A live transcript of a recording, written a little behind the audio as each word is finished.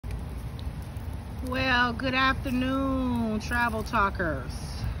Well, good afternoon, travel talkers.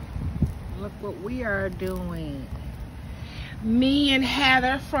 Look what we are doing. Me and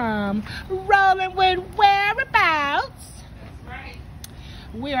Heather from Rolling with Whereabouts. That's right.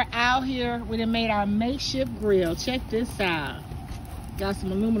 We are out here. We done made our makeshift grill. Check this out. Got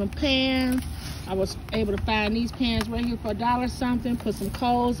some aluminum pans. I was able to find these pans right here for $1 something. Put some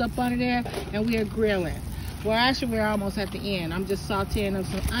coals up under there, and we are grilling. Well, actually, we're almost at the end. I'm just sauteing up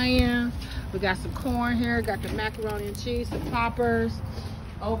some onions. We got some corn here. Got the macaroni and cheese, the poppers.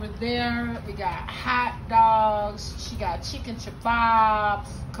 Over there, we got hot dogs. She got chicken kebabs.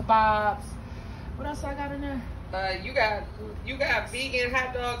 What else I got in there? You got vegan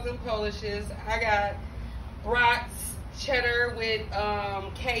hot dogs and Polishes. I got brats, cheddar with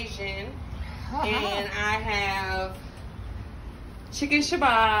Cajun, and I have chicken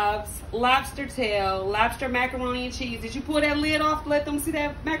shababs, lobster tail, lobster macaroni and cheese. Did you pull that lid off? Let them see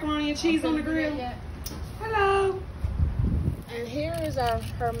that macaroni and cheese on the grill. Hello. And here is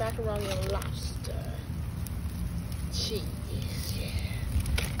her macaroni and lobster cheese.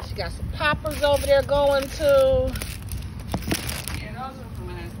 Yeah. She got some poppers over there going too. Yeah, those are from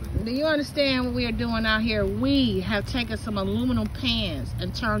my husband. Do you understand what we are doing out here? We have taken some aluminum pans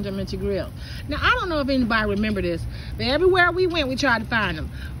and turned them into grills. Now, I don't know if anybody remember this, but everywhere we went, we tried to find them.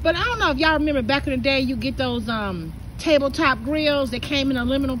 But I don't know if y'all remember back in the day, you get those tabletop grills that came in an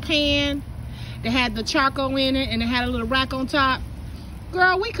aluminum pan. They had the charcoal in it, and it had a little rack on top.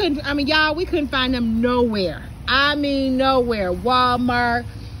 Girl, we couldn't find them nowhere. I mean, nowhere. Walmart,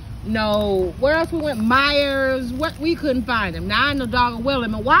 no. Where else we went? Myers. What? We couldn't find them. Now, I know doggone well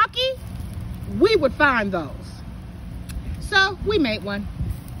in Milwaukee, we would find those. So, we made one.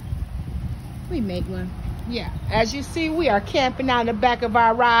 Yeah. As you see, we are camping out in the back of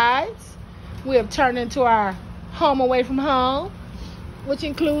our rides. We have turned into our home away from home, which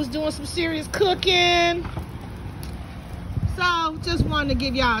includes doing some serious cooking. So, just wanted to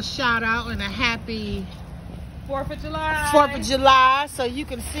give y'all a shout out and a happy 4th of July. 4th of July, so you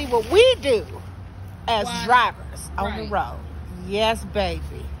can see what we do as drivers on the road. Yes, baby.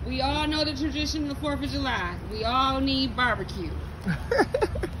 We all know the tradition of the 4th of July. We all need barbecue.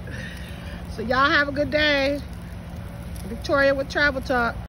 So y'all have a good day. Victoria with Travel Talk.